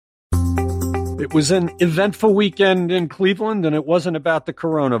It was an eventful weekend in Cleveland, and it wasn't about the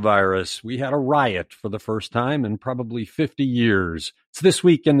coronavirus. We had a riot for the first time in probably 50 years. It's This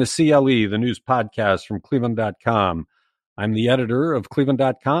Week in the CLE, the news podcast from Cleveland.com. I'm the editor of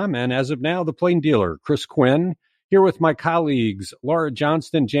Cleveland.com, and as of now, the plain dealer, Chris Quinn, here with my colleagues, Laura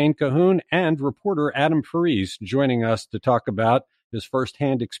Johnston, Jane Cahoon, and reporter Adam Faris, joining us to talk about his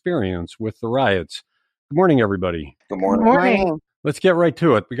firsthand experience with the riots. Good morning, everybody. Good morning. Good morning. Let's get right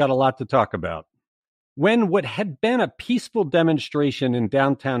to it. We got a lot to talk about. When what had been a peaceful demonstration in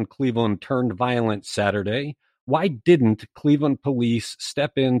downtown Cleveland turned violent Saturday, why didn't Cleveland police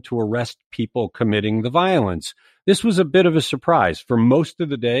step in to arrest people committing the violence? This was a bit of a surprise. For most of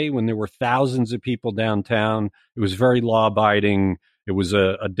the day, when there were thousands of people downtown, it was very law-abiding. It was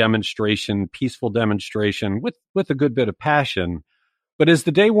a demonstration, peaceful demonstration with a good bit of passion. But as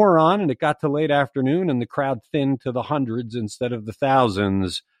the day wore on and it got to late afternoon and the crowd thinned to the hundreds instead of the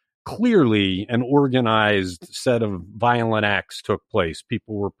thousands, clearly an organized set of violent acts took place.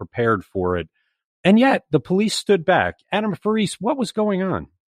 People were prepared for it. And yet the police stood back. Adam Faris, what was going on?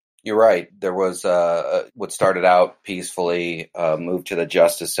 You're right. There was what started out peacefully, moved to the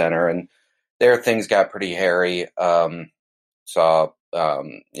Justice Center, and there things got pretty hairy. Saw,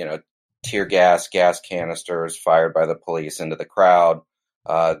 tear gas canisters fired by the police into the crowd.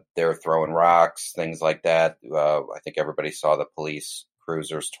 They were throwing rocks, things like that. I think everybody saw the police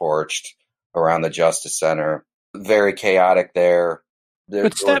cruisers torched around the Justice Center. Very chaotic there.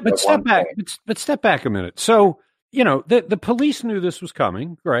 But step back a minute. So, the police knew this was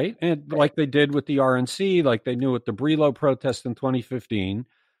coming, right? And like they did with the RNC, like they knew with the Brillo protest in 2015.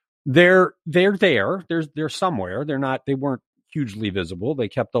 They're there. They're somewhere. They weren't hugely visible. They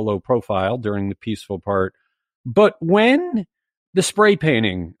kept a low profile during the peaceful part. But when the spray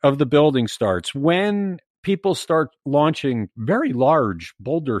painting of the building starts, when people start launching very large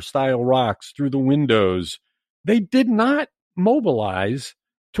boulder-style rocks through the windows, they did not mobilize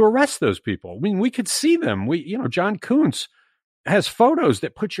to arrest those people. I mean, we could see them. John Kuntz has photos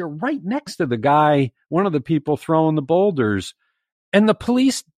that put you right next to the guy, one of the people throwing the boulders, and the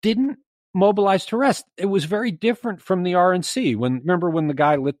police didn't mobilize to arrest. It was very different from the RNC. Remember when the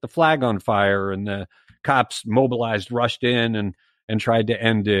guy lit the flag on fire and the cops mobilized, rushed in and tried to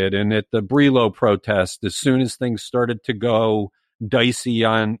end it. And at the Brillo protest, as soon as things started to go dicey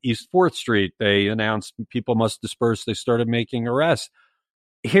on East 4th Street, they announced people must disperse. They started making arrests.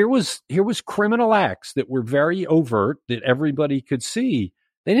 Here was criminal acts that were very overt that everybody could see.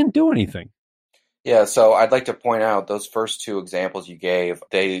 They didn't do anything. Yeah, so I'd like to point out those first two examples you gave,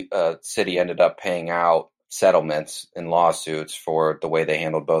 city ended up paying out settlements and lawsuits for the way they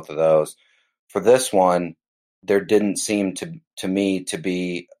handled both of those. For this one, there didn't seem to me to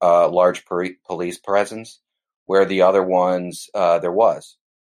be a large police presence, where the other ones there was.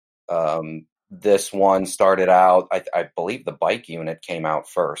 This one started out, I believe the bike unit came out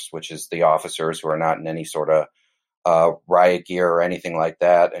first, which is the officers who are not in any sort of riot gear or anything like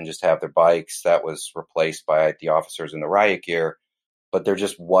that and just have their bikes. That was replaced by the officers in the riot gear, but there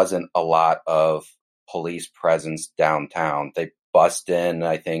just wasn't a lot of police presence downtown. They bussed in,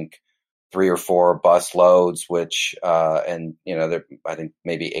 I think, 3 or 4 bus loads, which, I think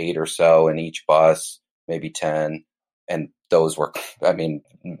maybe 8 or so in each bus, maybe 10. And those were,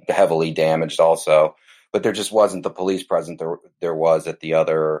 heavily damaged also. But there just wasn't the police presence there was at the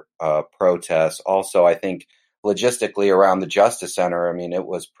other protests. Also, I think logistically around the Justice Center, it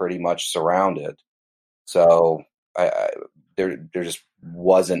was pretty much surrounded. So there just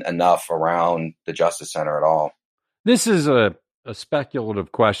wasn't enough around the Justice Center at all. This is a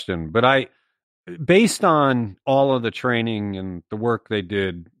speculative question, but based on all of the training and the work they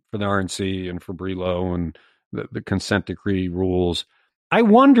did for the RNC and for Brillo and the consent decree rules, I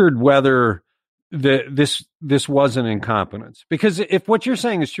wondered whether this wasn't incompetence. Because if what you're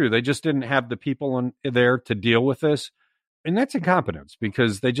saying is true, they just didn't have the people there to deal with this, and that's incompetence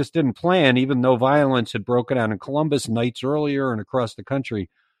because they just didn't plan, even though violence had broken out in Columbus nights earlier and across the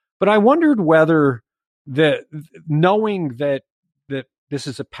country. But I wondered whether knowing that this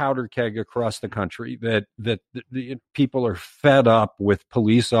is a powder keg across the country, that the people are fed up with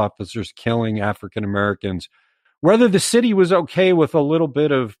police officers killing African Americans, whether the city was okay with a little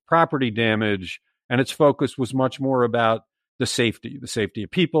bit of property damage and its focus was much more about the safety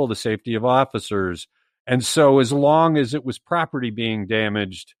of people, the safety of officers. And so as long as it was property being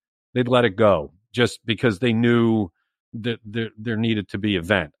damaged, they'd let it go just because they knew that there needed to be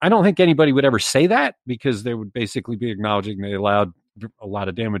event. I don't think anybody would ever say that because they would basically be acknowledging they allowed a lot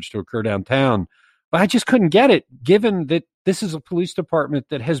of damage to occur downtown. But I just couldn't get it, given that this is a police department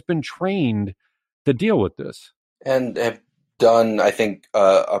that has been trained to deal with this. And have done, I think,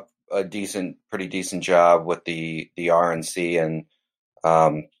 a a pretty decent job with the RNC and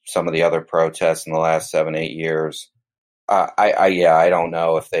some of the other protests in the last 7, 8 years. Yeah, I don't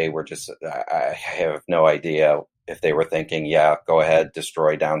know if they were just. I have no idea if they were thinking, yeah, go ahead,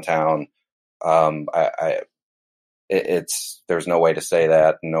 destroy downtown. It's there's no way to say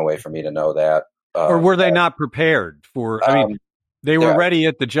that, no way for me to know that. Or were they not prepared for? I mean, Um, they were ready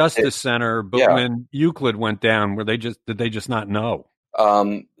at the Justice Center, but yeah. when Euclid went down, did they just not know?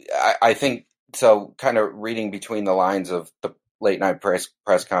 I think so. Kind of reading between the lines of the late night press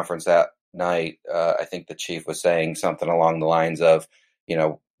conference that night, I think the chief was saying something along the lines of,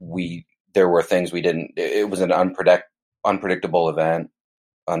 we there were things we didn't. It was an unpredictable event,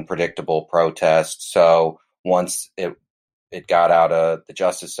 unpredictable protest. So once it got out of the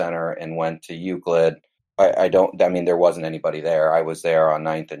Justice Center and went to Euclid. I don't. I mean, there wasn't anybody there. I was there on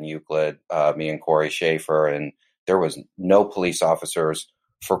Ninth and Euclid. Me and Corey Schaefer, and there was no police officers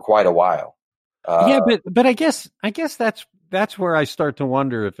for quite a while. Yeah, but I guess that's where I start to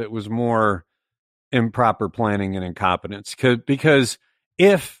wonder if it was more improper planning and incompetence. Because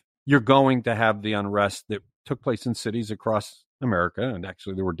if you're going to have the unrest that took place in cities across America, and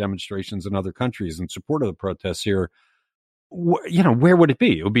actually there were demonstrations in other countries in support of the protests here, where would it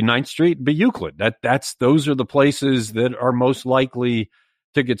be? It would be Ninth Street, it'd be Euclid. Those are the places that are most likely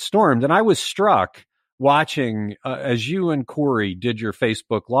to get stormed. And I was struck watching as you and Corey did your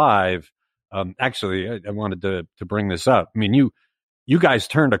Facebook Live. Actually, I wanted to bring this up. I mean, you guys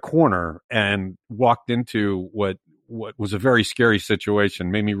turned a corner and walked into what was a very scary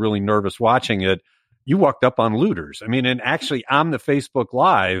situation. Made me really nervous watching it. You walked up on looters. I mean, and actually on the Facebook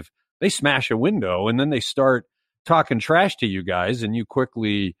Live, they smash a window and then they start talking trash to you guys, and you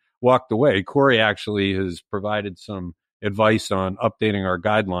quickly walked away. Corey actually has provided some advice on updating our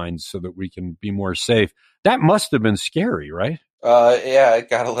guidelines so that we can be more safe. That must have been scary, right? Yeah, it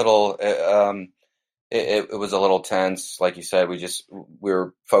got a little. It was a little tense, like you said. We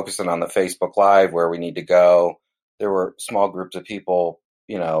were focusing on the Facebook Live where we need to go. There were small groups of people,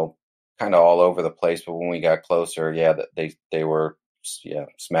 kind of all over the place. But when we got closer, yeah, they were,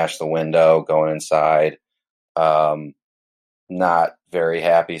 smashed the window, going inside. Not very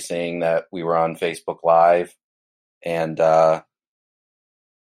happy seeing that we were on Facebook Live, and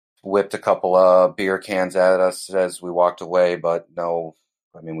whipped a couple of beer cans at us as we walked away. But no,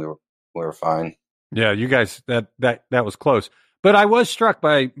 I mean, we were fine. Yeah, you guys, that was close. But I was struck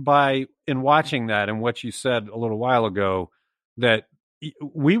by in watching that and what you said a little while ago, that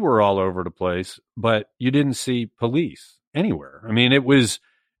we were all over the place, but you didn't see police anywhere. I mean, it was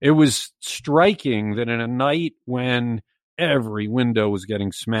striking that in a night when every window was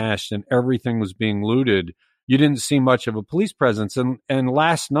getting smashed and everything was being looted, you didn't see much of a police presence. And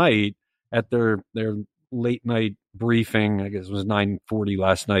last night at their late night briefing, I guess it was 9:40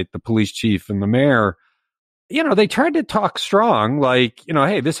 last night, the police chief and the mayor, they tried to talk strong, like,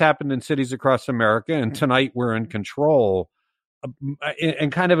 hey, this happened in cities across America and tonight we're in control,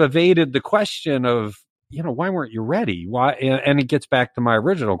 and kind of evaded the question of, why weren't you ready? Why? And it gets back to my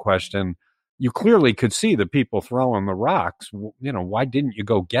original question. You clearly could see the people throwing the rocks. Why didn't you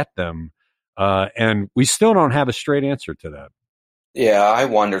go get them? And we still don't have a straight answer to that. Yeah, I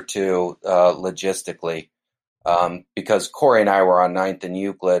wonder too, logistically, because Corey and I were on Ninth and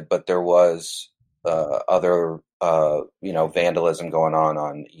Euclid, but there was other, vandalism going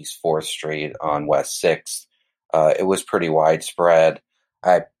on East 4th Street, on West 6th. It was pretty widespread.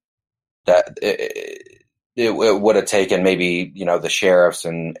 It would have taken maybe, the sheriffs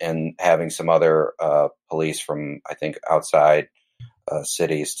and having some other police from, I think, outside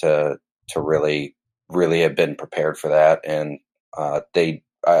cities to really, really have been prepared for that. And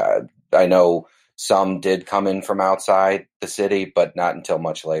I know some did come in from outside the city, but not until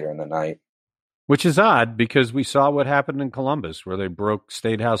much later in the night. Which is odd because we saw what happened in Columbus where they broke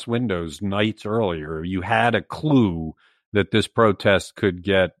State House windows nights earlier. You had a clue that this protest could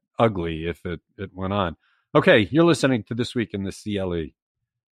get ugly if it went on. Okay, you're listening to This Week in the CLE.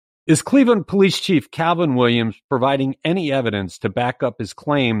 Is Cleveland Police Chief Calvin Williams providing any evidence to back up his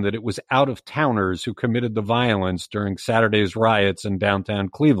claim that it was out-of-towners who committed the violence during Saturday's riots in downtown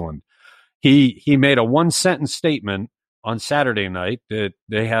Cleveland? He made a one-sentence statement on Saturday night that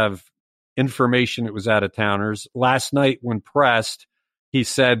they have information it was out-of-towners. Last night, when pressed, he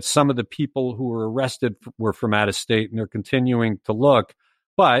said some of the people who were arrested were from out of state and they're continuing to look.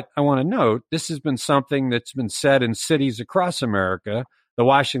 But I want to note, this has been something that's been said in cities across America. The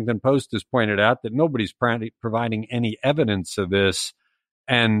Washington Post has pointed out that nobody's providing any evidence of this,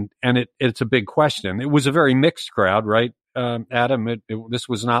 and it's a big question. It was a very mixed crowd, right, Adam? This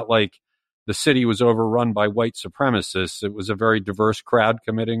was not like the city was overrun by white supremacists. It was a very diverse crowd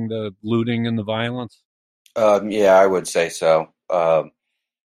committing the looting and the violence. Yeah, I would say so.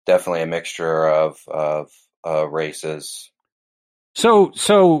 Definitely a mixture of races.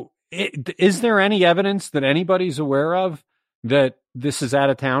 Is there any evidence that anybody's aware of that this is out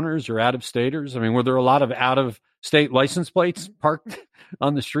of towners or out of staters? I mean, were there a lot of out of state license plates parked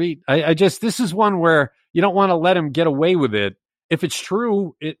on the street? This is one where you don't want to let them get away with it. If it's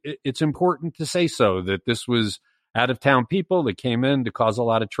true, it's important to say so, that this was out of town people that came in to cause a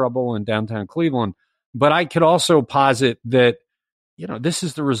lot of trouble in downtown Cleveland. But I could also posit that, this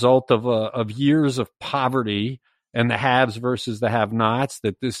is the result of years of poverty and the haves versus the have-nots,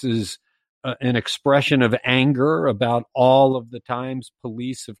 that this is an expression of anger about all of the times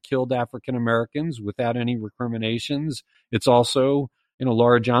police have killed African Americans without any recriminations. It's also,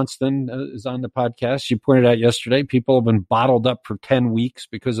 Laura Johnston is on the podcast. She pointed out yesterday, people have been bottled up for 10 weeks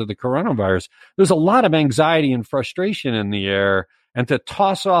because of the coronavirus. There's a lot of anxiety and frustration in the air. And to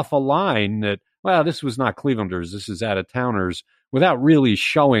toss off a line that, well, this was not Clevelanders, this is out-of-towners, without really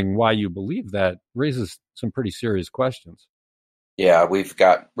showing why you believe that, raises some pretty serious questions. Yeah, we've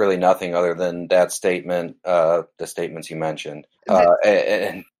got really nothing other than that statement, the statements you mentioned.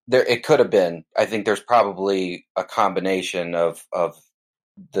 And there, it could have been. I think there's probably a combination of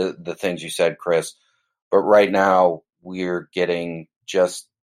the things you said, Chris. But right now, we're getting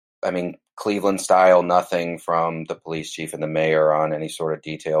Cleveland style, nothing from the police chief and the mayor on any sort of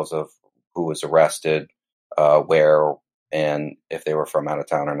details of who was arrested, where, and if they were from out of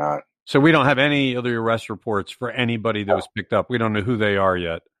town or not. So we don't have any of the arrest reports for anybody that was picked up. We don't know who they are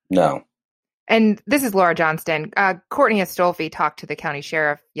yet. No. And this is Laura Johnston. Courtney Astolfi talked to the county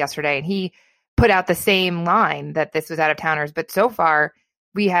sheriff yesterday, and he put out the same line that this was out of towners. But so far,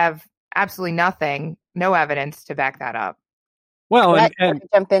 we have absolutely nothing, no evidence to back that up. Well, and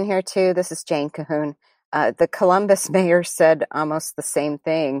jump in here too. This is Jane Cahoon. The Columbus mayor said almost the same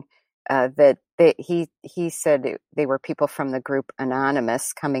thing. He said they were people from the group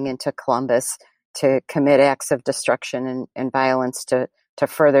Anonymous coming into Columbus to commit acts of destruction and violence to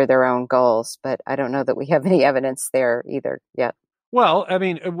further their own goals. But I don't know that we have any evidence there either yet. Well, I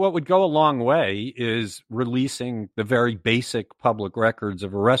mean, what would go a long way is releasing the very basic public records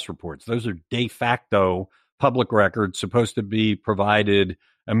of arrest reports. Those are de facto public records supposed to be provided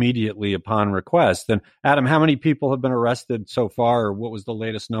immediately upon request. And Adam, how many people have been arrested so far? Or what was the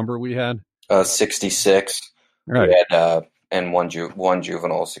latest number we had? 66. Right. We had, and one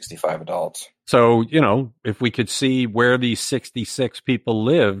juvenile, 65 adults. So, if we could see where these 66 people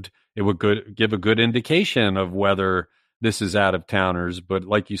lived, it would give a good indication of whether this is out of towners. But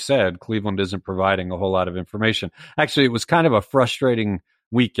like you said, Cleveland isn't providing a whole lot of information. Actually, it was kind of a frustrating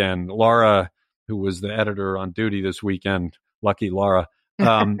weekend. Laura, who was the editor on duty this weekend, lucky Laura,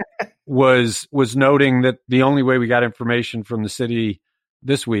 was noting that the only way we got information from the city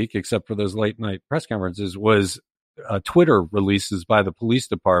this week, except for those late night press conferences, was Twitter releases by the police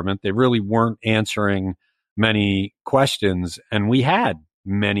department. They really weren't answering many questions, and we had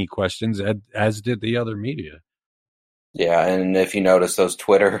many questions, as did the other media. Yeah, and if you notice, those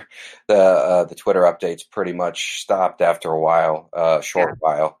the Twitter updates pretty much stopped after a while,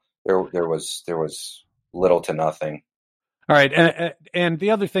 while. There was little to nothing. All right, and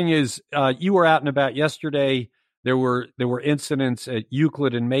the other thing is, you were out and about yesterday. There were incidents at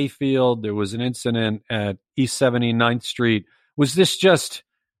Euclid and Mayfield. There was an incident at East 79th Street. Was this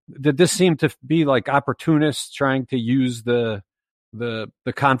did this seem to be like opportunists trying to use the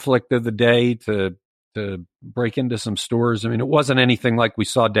conflict of the day to break into some stores? I mean, it wasn't anything like we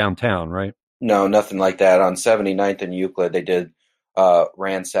saw downtown, right? No, nothing like that. On 79th and Euclid, they did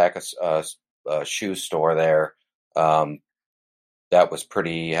ransack a shoe store there. That was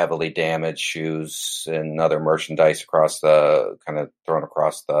pretty heavily damaged, shoes and other merchandise thrown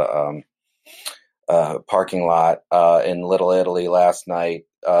across the parking lot. In Little Italy last night,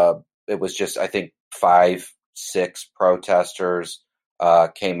 it was just, I think, 5-6 protesters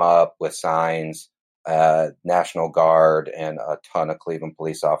came up with signs. National Guard and a ton of Cleveland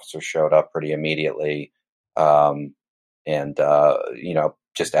police officers showed up pretty immediately, and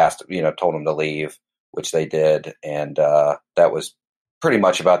just asked, told them to leave, which they did, and that was pretty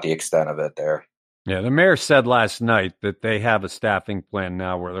much about the extent of it there. Yeah, the mayor said last night that they have a staffing plan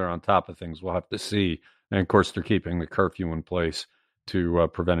now where they're on top of things. We'll have to see. And of course, they're keeping the curfew in place to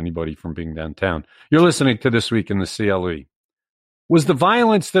prevent anybody from being downtown. You're listening to This Week in the CLE. Was the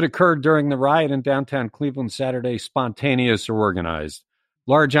violence that occurred during the riot in downtown Cleveland Saturday spontaneous or organized?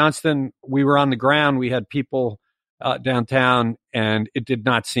 Laura Johnston, we were on the ground. We had people downtown, and it did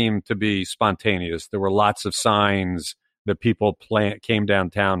not seem to be spontaneous. There were lots of signs that people came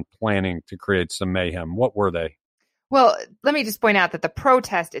downtown planning to create some mayhem. What were they? Well, let me just point out that the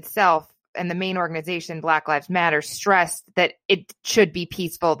protest itself and the main organization, Black Lives Matter, stressed that it should be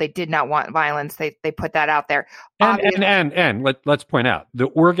peaceful. They did not want violence. They put that out there. And let's point out, the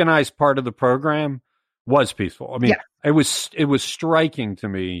organized part of the program was peaceful. I mean, it was striking to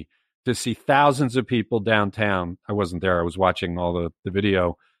me to see thousands of people downtown. I wasn't there. I was watching all the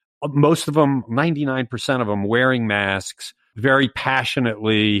video. Most of them, 99% of them, wearing masks, very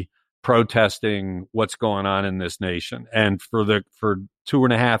passionately protesting what's going on in this nation. And for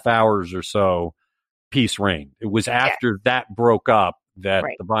 2.5 hours or so, peace reigned. It was after that broke up that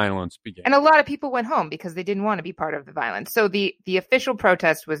the violence began. And a lot of people went home because they didn't want to be part of the violence. So the official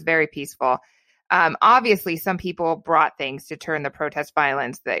protest was very peaceful. Obviously, some people brought things to turn the protest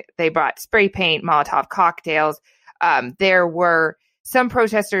violence. They brought spray paint, Molotov cocktails. There were some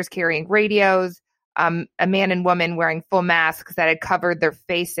protesters carrying radios. A man and woman wearing full masks that had covered their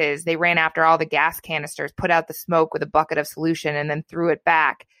faces. They ran after all the gas canisters, put out the smoke with a bucket of solution, and then threw it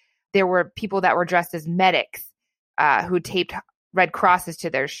back. There were people that were dressed as medics who taped red crosses to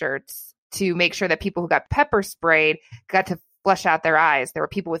their shirts to make sure that people who got pepper sprayed got to flush out their eyes. There were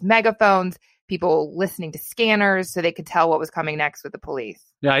people with megaphones, people listening to scanners so they could tell what was coming next with the police.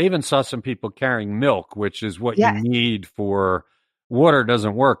 Yeah, I even saw some people carrying milk, which is what you need for... Water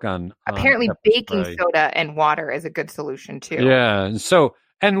doesn't work on apparently baking soda and water is a good solution too. Yeah. So,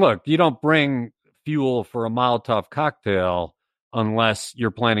 and look, you don't bring fuel for a Molotov cocktail unless you're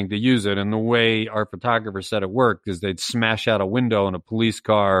planning to use it. And the way our photographer said it worked is they'd smash out a window in a police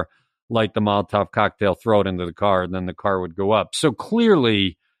car, light the Molotov cocktail, throw it into the car, and then the car would go up. So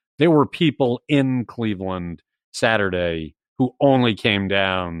clearly there were people in Cleveland Saturday who only came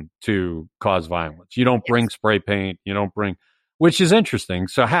down to cause violence. You don't bring spray paint. You don't bring... Which is interesting.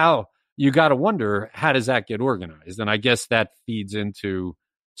 So you got to wonder, how does that get organized? And I guess that feeds into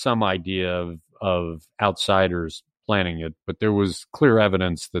some idea of outsiders planning it. But there was clear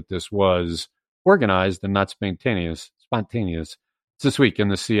evidence that this was organized and not spontaneous. It's this week in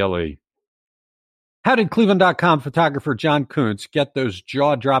the CLE. How did Cleveland.com photographer John Kuntz get those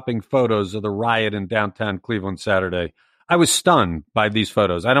jaw-dropping photos of the riot in downtown Cleveland Saturday? I was stunned by these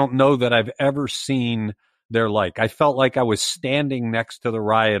photos. I don't know that I've ever seen their like. I felt like I was standing next to the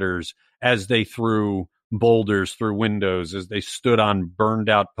rioters as they threw boulders through windows, as they stood on burned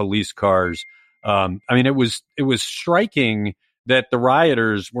out police cars. I mean, it was striking that the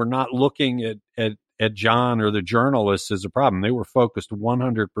rioters were not looking at John or the journalists as a problem. They were focused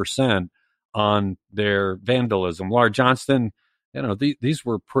 100% on their vandalism. Laura Johnston, these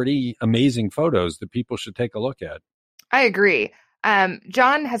were pretty amazing photos that people should take a look at. I agree.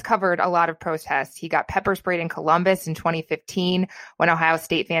 John has covered a lot of protests. He got pepper sprayed in Columbus in 2015 when Ohio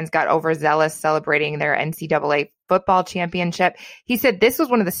State fans got overzealous celebrating their NCAA football championship. He said this was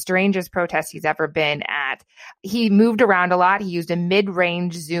one of the strangest protests he's ever been at. He moved around a lot. He used a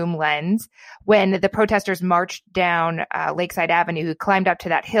mid-range zoom lens. When the protesters marched down Lakeside Avenue, he climbed up to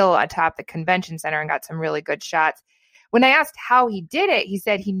that hill atop the convention center and got some really good shots. When I asked how he did it, he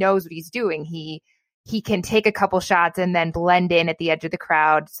said he knows what he's doing. He can take a couple shots and then blend in at the edge of the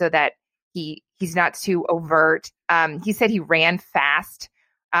crowd so that he's not too overt. He said he ran fast.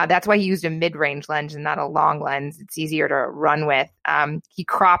 That's why he used a mid-range lens and not a long lens. It's easier to run with. He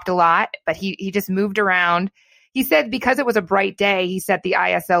cropped a lot, but he just moved around. He said because it was a bright day, he set the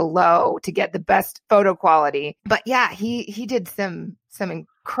ISO low to get the best photo quality. But yeah, he did some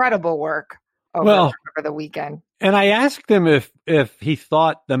incredible work over the weekend. And I asked him if he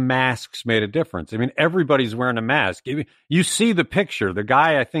thought the masks made a difference. I mean, everybody's wearing a mask. You see the picture. The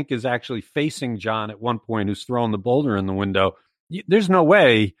guy, I think, is actually facing John at one point who's throwing the boulder in the window. There's no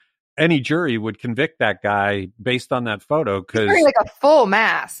way any jury would convict that guy based on that photo. Because wearing like a full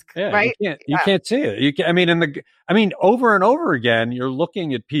mask, right? You can't see it. I mean, over and over again, you're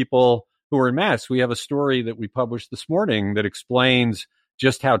looking at people who are in masks. We have a story that we published this morning that explains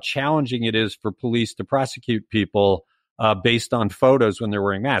just how challenging it is for police to prosecute people based on photos when they're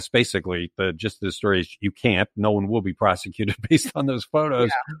wearing masks. Basically, the story is you can't. No one will be prosecuted based on those photos.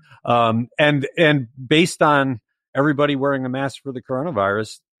 Yeah. And based on everybody wearing a mask for the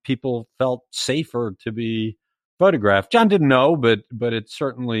coronavirus, people felt safer to be photographed. John didn't know, but it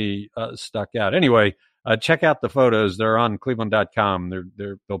certainly stuck out. Anyway, check out the photos. They're on Cleveland.com.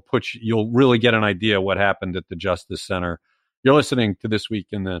 You'll really get an idea what happened at the Justice Center. You're listening to This Week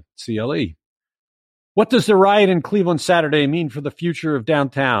in the CLE. What does the riot in Cleveland Saturday mean for the future of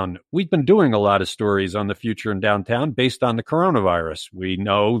downtown? We've been doing a lot of stories on the future in downtown based on the coronavirus. We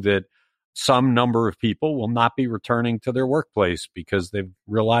know that some number of people will not be returning to their workplace because they've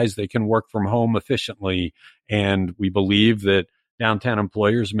realized they can work from home efficiently. And we believe that downtown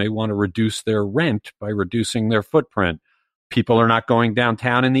employers may want to reduce their rent by reducing their footprint. People are not going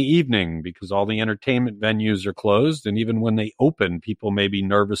downtown in the evening because all the entertainment venues are closed. And even when they open, people may be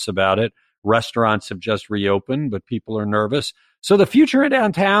nervous about it. Restaurants have just reopened, but people are nervous. So the future of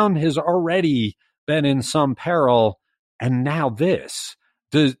downtown has already been in some peril. And now this.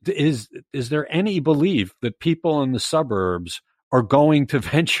 Is there any belief that people in the suburbs are going to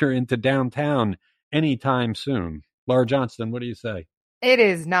venture into downtown anytime soon? Laura Johnston, what do you say? It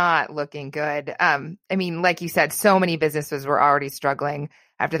is not looking good. I mean, like you said, so many businesses were already struggling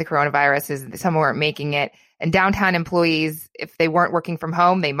after the coronavirus. Some weren't making it. And downtown employees, if they weren't working from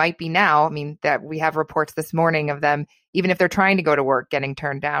home, they might be now. I mean, that we have reports this morning of them, even if they're trying to go to work, getting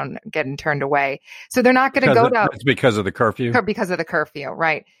turned down, getting turned away. So they're not going to go to. It's because of the curfew? Because of the curfew,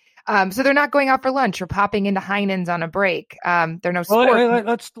 right. So they're not going out for lunch or popping into Heinen's on a break. There are no sports. Well,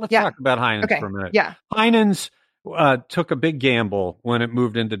 let's talk about Heinen's for a minute. Yeah. Heinen's took a big gamble when it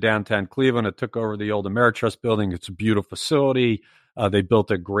moved into downtown Cleveland. It took over the old Ameritrust building. It's a beautiful facility. They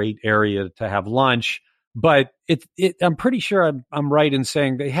built a great area to have lunch. But I'm pretty sure I'm right in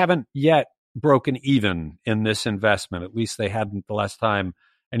saying they haven't yet broken even in this investment. At least they hadn't the last time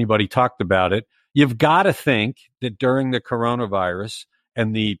anybody talked about it. You've got to think that during the coronavirus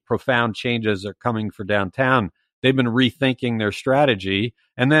and the profound changes that are coming for downtown, they've been rethinking their strategy.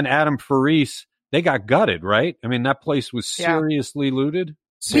 And then Adam Faris, they got gutted, right? I mean, that place was seriously looted.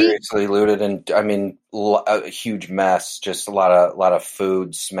 Seriously looted, and I mean, a huge mess. Just a lot of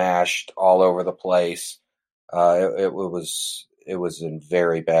food smashed all over the place. It was in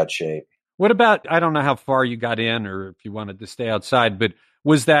very bad shape. What about? I don't know how far you got in, or if you wanted to stay outside, but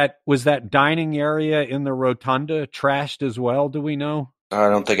was that dining area in the rotunda trashed as well? Do we know? I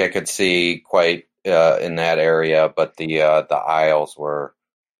don't think I could see quite in that area, but the aisles were.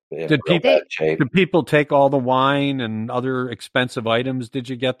 Did people take all the wine and other expensive items? Did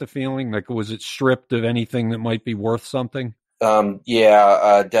you get the feeling? Like, was it stripped of anything that might be worth something?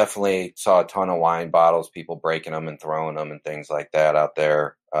 Definitely saw a ton of wine bottles, people breaking them and throwing them and things like that out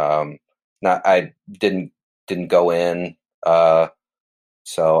there. I didn't go in,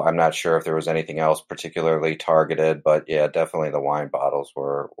 so I'm not sure if there was anything else particularly targeted, but yeah, definitely the wine bottles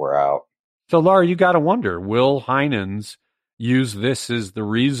were out. So, Laura, you got to wonder, will Heinen's use this as the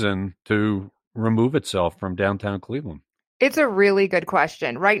reason to remove itself from downtown Cleveland? It's a really good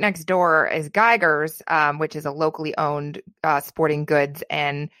question. Right next door is Geiger's, which is a locally owned sporting goods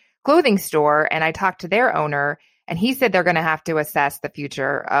and clothing store. And I talked to their owner, and he said they're going to have to assess the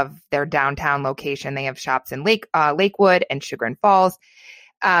future of their downtown location. They have shops in Lakewood and Sugar Falls.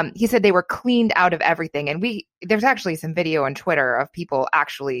 He said they were cleaned out of everything. And there's actually some video on Twitter of people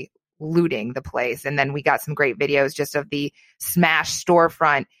actually looting the place. And then we got some great videos just of the smashed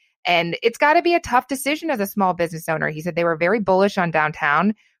storefront. And it's got to be a tough decision as a small business owner. He said they were very bullish on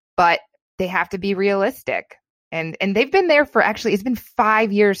downtown, but they have to be realistic. And they've been there for it's been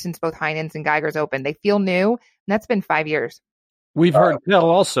 5 years since both Heinen's and Geiger's opened. They feel new, and that's been 5 years. We've heard tell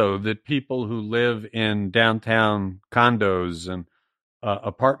also that people who live in downtown condos and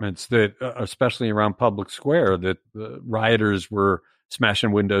apartments that, especially around Public Square, that the rioters were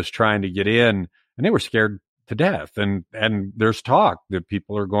smashing windows trying to get in, and they were scared to death. And there's talk that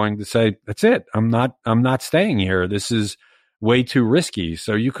people are going to say, that's it. I'm not staying here. This is way too risky.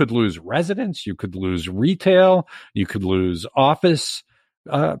 So you could lose residents, you could lose retail, you could lose office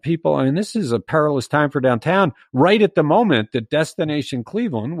people. I mean, this is a perilous time for downtown, right at the moment that Destination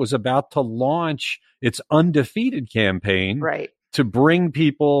Cleveland was about to launch its Undefeated campaign. Right. To bring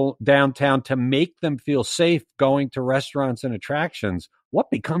people downtown, to make them feel safe going to restaurants and attractions. What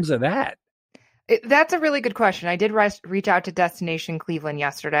becomes of that? That's a really good question. I did reach out to Destination Cleveland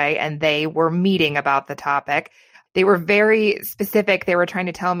yesterday, and they were meeting about the topic. They were very specific. They were trying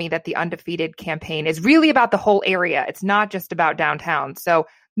to tell me that the Undefeated campaign is really about the whole area. It's not just about downtown. So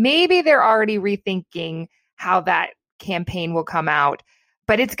maybe they're already rethinking how that campaign will come out.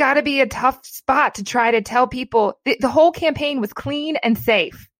 But it's got to be a tough spot to try to tell people the whole campaign was clean and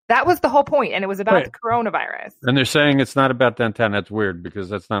safe. That was the whole point, and it was about the coronavirus. And they're saying it's not about downtown. That's weird because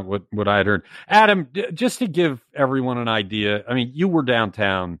that's not what I had heard. Adam, just to give everyone an idea, I mean, you were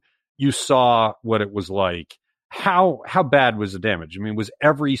downtown. You saw what it was like. How bad was the damage? I mean, was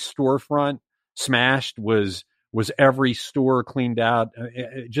every storefront smashed? Was every store cleaned out?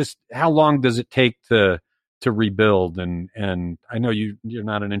 Just how long does it take to rebuild? And I know you're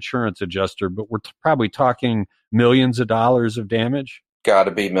not an insurance adjuster, but we're probably talking millions of dollars of damage. Got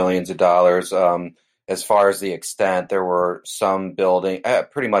to be millions of dollars. as far as the extent, there were some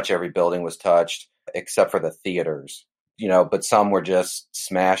pretty much every building was touched except for the theaters, but some were just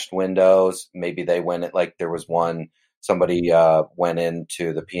smashed windows. Maybe they went, like there was one, somebody went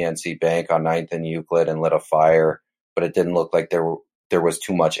into the PNC Bank on 9th and Euclid and lit a fire, but it didn't look like there was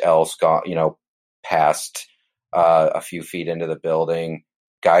too much else past a few feet into the building.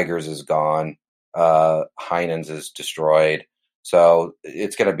 Geiger's is gone. Heinen's is destroyed. So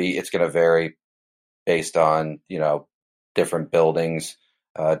it's going to vary based on, different buildings,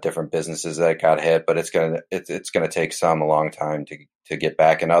 different businesses that got hit, but it's going to take some a long time to get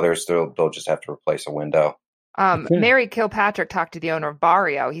back, and others they'll just have to replace a window. Mary Kilpatrick talked to the owner of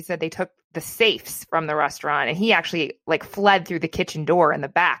Barrio. He said they took the safes from the restaurant, and he actually fled through the kitchen door in the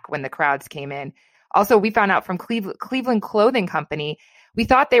back when the crowds came in. Also, we found out from Cleveland Clothing Company, we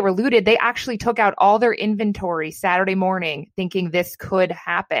thought they were looted. They actually took out all their inventory Saturday morning thinking this could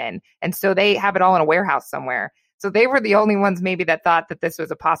happen. And so they have it all in a warehouse somewhere. So they were the only ones maybe that thought that this was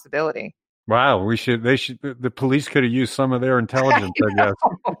a possibility. Wow, the police could have used some of their intelligence, I guess.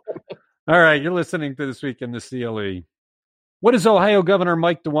 All right, you're listening to This Week in the CLE. What is Ohio Governor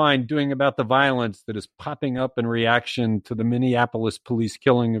Mike DeWine doing about the violence that is popping up in reaction to the Minneapolis police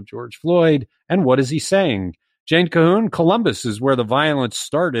killing of George Floyd? And what is he saying? Jane Cahoon, Columbus is where the violence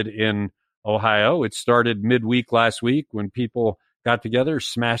started in Ohio. It started midweek last week when people got together,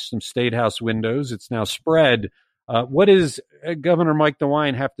 smashed some state house windows. It's now spread. What does Governor Mike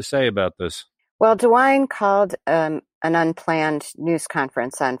DeWine have to say about this? Well, DeWine called an unplanned news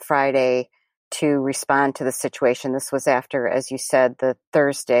conference on Friday to respond to the situation. This was after, as you said, the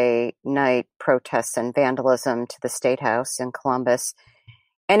Thursday night protests and vandalism to the State House in Columbus.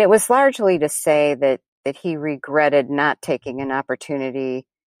 And it was largely to say that he regretted not taking an opportunity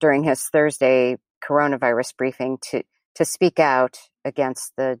during his Thursday coronavirus briefing to speak out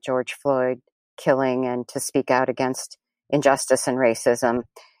against the George Floyd killing and to speak out against injustice and racism.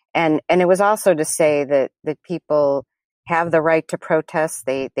 And it was also to say that people have the right to protest.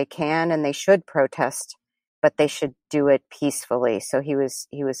 They can and they should protest, but they should do it peacefully. So he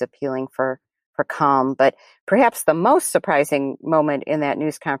was appealing for calm. But perhaps the most surprising moment in that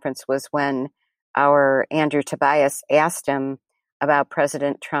news conference was when our Andrew Tobias asked him about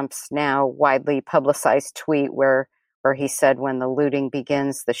President Trump's now widely publicized tweet where he said, when the looting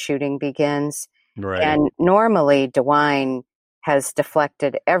begins, the shooting begins. Right. And normally DeWine has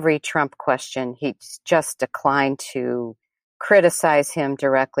deflected every Trump question. He's just declined to criticize him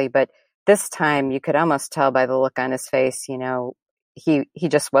directly. But this time you could almost tell by the look on his face, he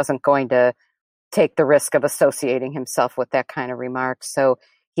just wasn't going to take the risk of associating himself with that kind of remark. So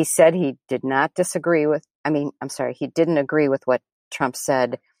he said he did not he didn't agree with what Trump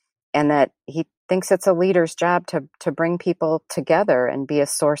said, and that he thinks it's a leader's job to bring people together and be a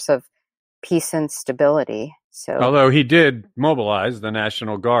source of peace and stability. So, although he did mobilize the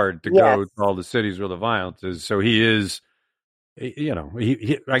National Guard to go to all the cities where the violence is, so he is,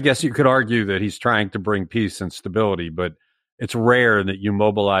 I guess you could argue that he's trying to bring peace and stability, but it's rare that you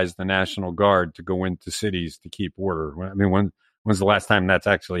mobilize the National Guard to go into cities to keep order. I mean, when's the last time that's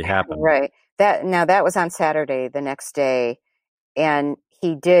actually happened? Right. That was on Saturday, the next day. And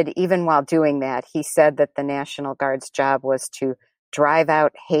he did, even while doing that, he said that the National Guard's job was to drive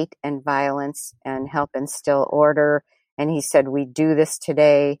out hate and violence and help instill order. And he said, we do this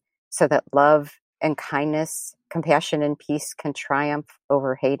today so that love and kindness, compassion and peace can triumph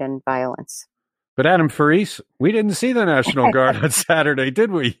over hate and violence. But Adam Faris, we didn't see the National Guard on Saturday,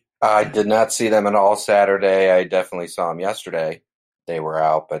 did we? I did not see them at all Saturday. I definitely saw them yesterday. They were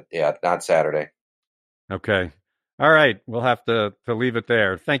out, but yeah, not Saturday. Okay. All right. We'll have to leave it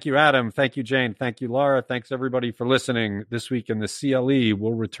there. Thank you, Adam. Thank you, Jane. Thank you, Laura. Thanks, everybody, for listening. This Week in the CLE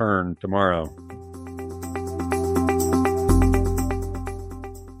will return tomorrow.